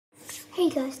Hey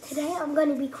guys, today I'm going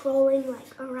to be crawling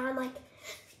like around like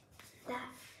that.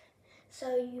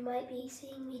 So you might be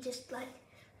seeing me just like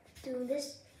doing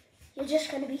this. You're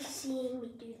just going to be seeing me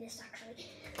do this actually.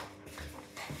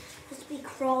 Just be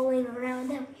crawling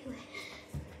around everywhere.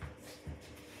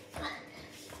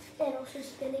 And also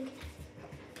spinning.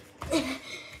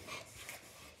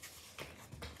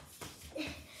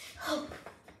 Oh.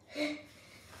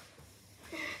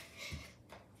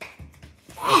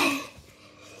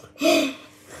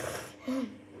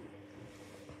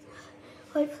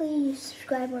 Hopefully you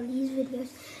subscribe on these videos.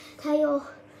 Tell your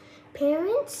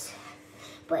parents,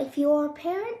 but if you're a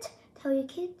parent, tell your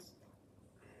kids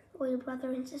or your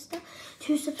brother and sister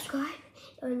to subscribe,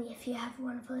 only if you have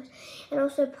one of those. And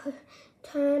also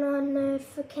turn on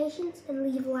notifications and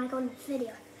leave a like on this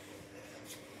video.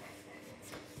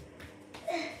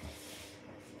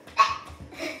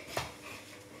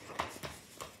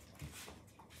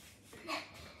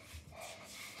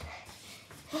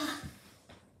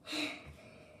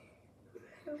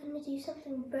 I'm going to do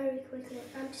something very quickly.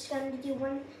 I'm just going to do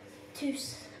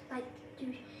like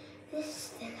do this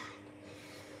thing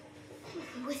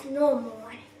with normal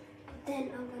one. Then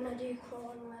I'm going to do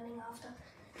crawl and running after.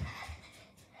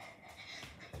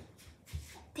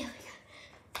 There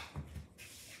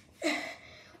we go.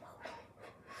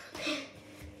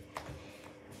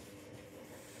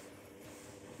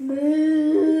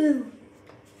 Move.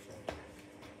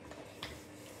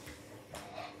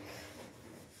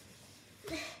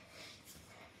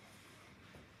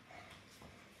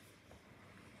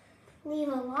 Leave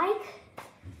a like,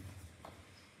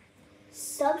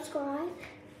 subscribe,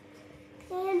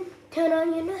 and turn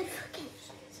on your notifications.